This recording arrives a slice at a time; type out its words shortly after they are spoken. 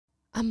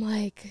I'm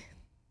like,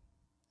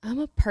 I'm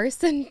a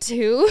person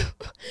too.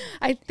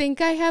 I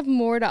think I have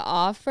more to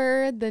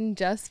offer than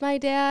just my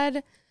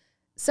dad.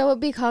 So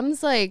it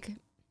becomes like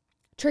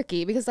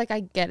tricky because like I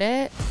get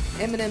it.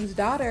 Eminem's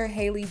daughter,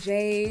 Hailie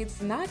Jade's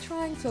not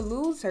trying to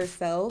lose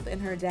herself in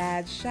her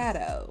dad's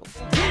shadow.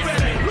 You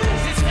better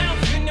lose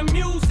yourself in the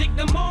music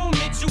the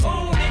moment you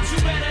own it. You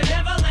better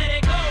never let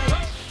it go.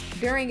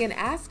 During an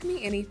Ask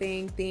Me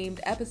Anything themed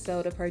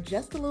episode of her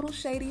Just a Little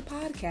Shady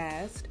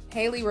podcast,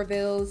 Hailie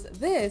reveals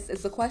this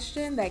is the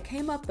question that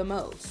came up the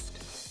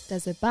most.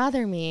 Does it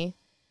bother me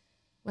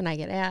when I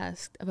get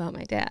asked about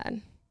my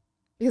dad?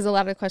 Because a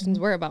lot of the questions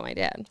were about my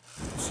dad.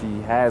 She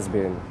has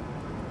been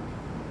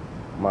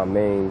my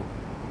main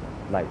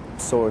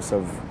source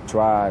of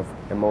drive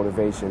and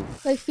motivation.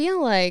 I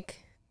feel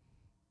like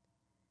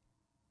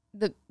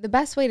the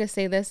best way to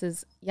say this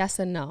is yes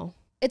and no.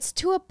 It's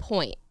to a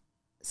point.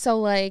 So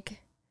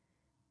like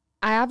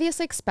I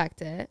obviously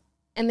expect it,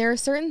 and there are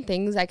certain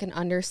things I can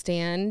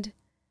understand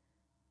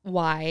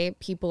why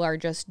people are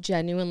just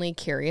genuinely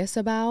curious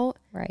about.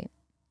 Right.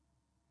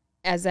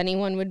 As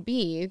anyone would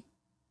be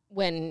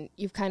when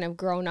you've kind of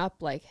grown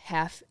up like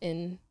half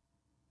in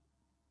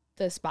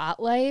the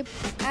spotlight.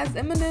 As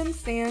Eminem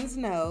fans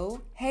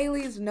know,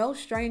 Hailie's no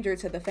stranger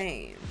to the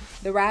fame.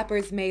 The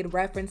rapper's made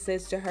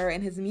references to her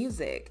in his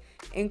music,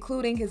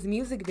 including his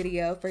music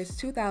video for his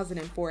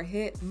 2004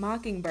 hit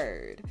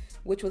Mockingbird,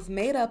 which was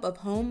made up of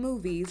home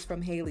movies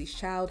from Hailie's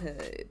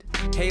childhood.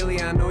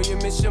 Hailie, I know you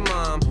miss your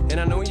mom, and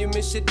I know you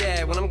miss your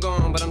dad when I'm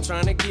gone, but I'm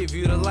trying to give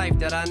you the life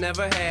that I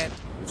never had.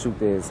 The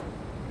truth is,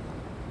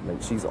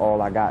 like, she's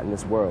all I got in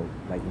this world.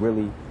 Like,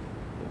 really,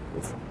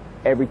 if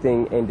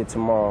everything ended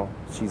tomorrow,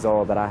 she's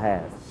all that I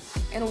have.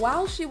 And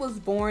while she was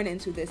born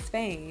into this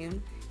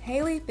fame,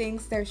 Hailie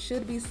thinks there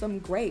should be some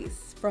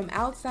grace from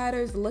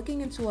outsiders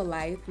looking into a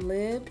life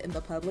lived in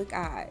the public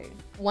eye.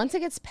 Once it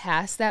gets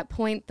past that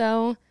point,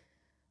 though,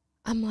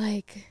 I'm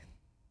like,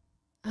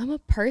 I'm a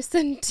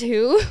person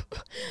too.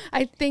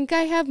 I think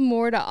I have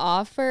more to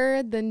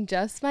offer than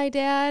just my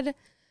dad.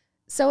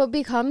 So it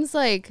becomes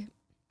like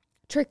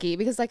tricky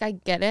because like I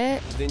get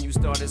it. Then you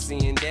started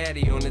seeing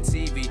daddy on the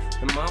TV,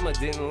 and mama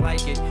didn't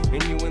like it,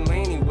 and you and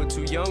Laney were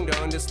too young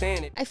to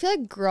understand it. I feel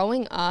like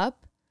growing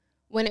up,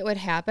 when it would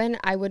happen,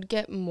 I would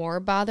get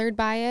more bothered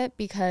by it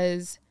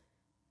because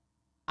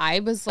I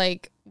was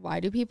like,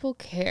 why do people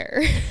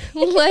care?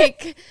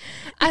 Like,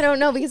 I don't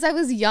know, because I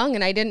was young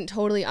and I didn't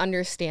totally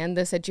understand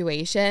the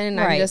situation.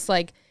 Right. I'm just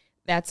like,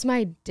 that's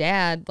my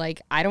dad.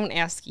 Like, I don't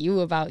ask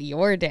you about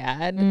your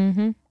dad.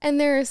 Mm-hmm. And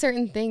there are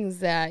certain things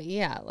that,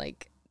 yeah,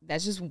 like,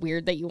 that's just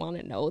weird that you want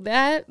to know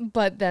that.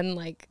 But then,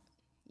 like,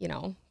 you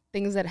know,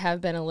 things that have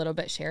been a little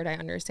bit shared, I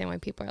understand why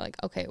people are like,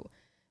 okay,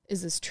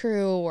 is this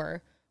true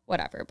or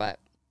whatever. But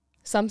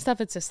some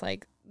stuff, it's just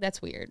like,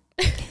 that's weird.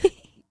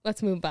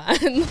 Let's move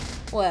on.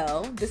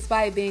 Well,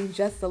 despite being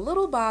just a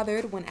little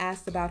bothered when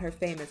asked about her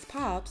famous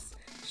pops,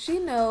 she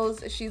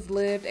knows she's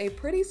lived a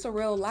pretty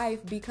surreal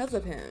life because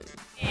of him.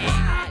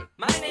 Hi,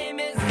 my name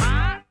is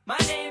what? My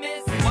name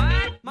is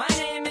what? My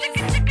name is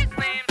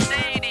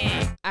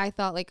Shady. I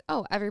thought like,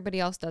 oh, everybody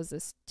else does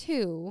this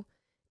too.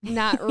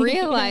 Not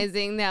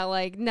realizing that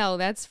like, no,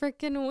 that's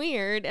freaking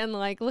weird. And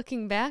like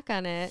looking back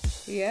on it.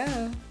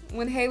 Yeah.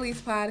 When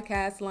Hailie's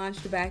podcast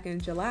launched back in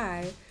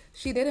July,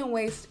 she didn't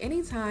waste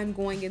any time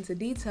going into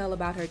detail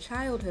about her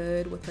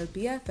childhood with her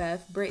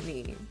BFF,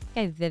 Brittany.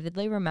 I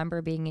vividly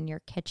remember being in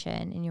your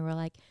kitchen and you were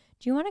like,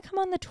 do you want to come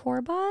on the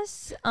tour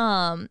bus?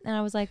 And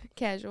I was like,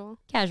 Casual,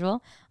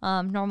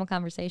 normal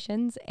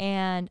conversations.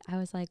 And I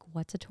was like,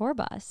 what's a tour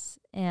bus?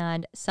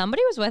 And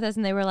somebody was with us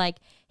and they were like,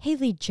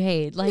 Hailie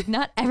Jade, like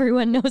not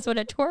everyone knows what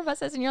a tour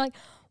bus is. And you're like,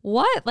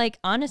 what? Like,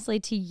 honestly,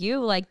 to you,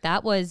 like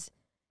that was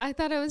I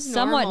thought it was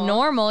somewhat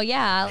normal.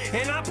 Yeah.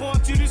 And I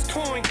bought you this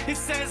coin. It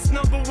says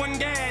 #1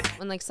 dad.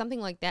 When like something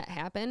like that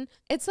happened,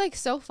 it's like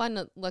so fun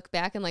to look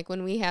back and like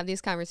when we have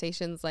these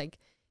conversations like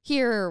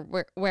here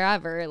or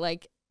wherever,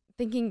 like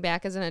thinking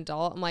back as an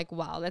adult, I'm like,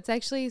 wow, that's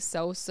actually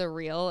so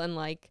surreal. And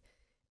like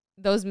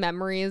those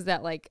memories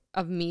that like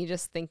of me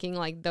just thinking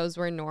like those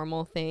were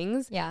normal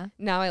things. Yeah.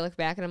 Now I look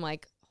back and I'm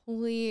like,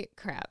 holy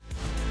crap.